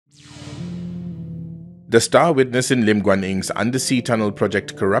The star witness in Lim Guan Eng's Undersea Tunnel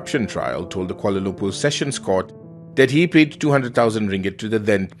Project corruption trial told the Kuala Lumpur Sessions Court that he paid 200,000 ringgit to the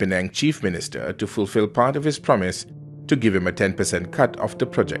then Penang Chief Minister to fulfill part of his promise to give him a 10% cut of the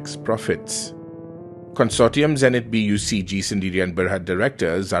project's profits. Consortium Zenith BUCG Sendirian Berhad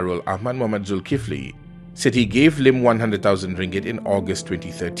Director Zarul Ahmad Muhammad Zulkifli said he gave Lim 100,000 ringgit in August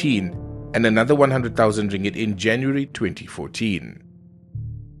 2013 and another 100,000 ringgit in January 2014,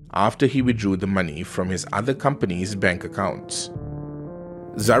 after he withdrew the money from his other company's bank accounts.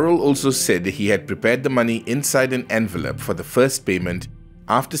 Zarul also said he had prepared the money inside an envelope for the first payment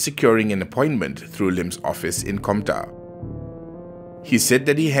after securing an appointment through Lim's office in Komta. He said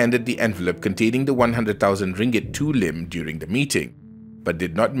that he handed the envelope containing the 100,000 ringgit to Lim during the meeting, but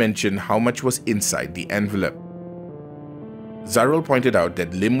did not mention how much was inside the envelope. Zarul pointed out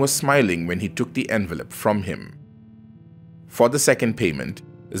that Lim was smiling when he took the envelope from him. For the second payment,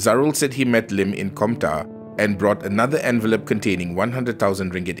 Zarul said he met Lim in Komta and brought another envelope containing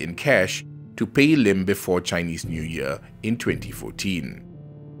 100,000 ringgit in cash to pay Lim before Chinese New Year in 2014.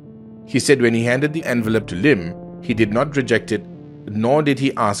 He said when he handed the envelope to Lim, he did not reject it, nor did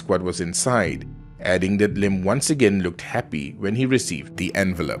he ask what was inside, adding that Lim once again looked happy when he received the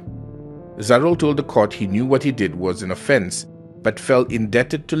envelope. Zarul told the court he knew what he did was an offence, but felt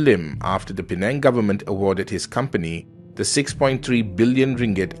indebted to Lim after the Penang government awarded his company the 6.3 billion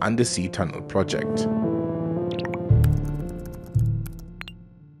ringgit undersea tunnel project.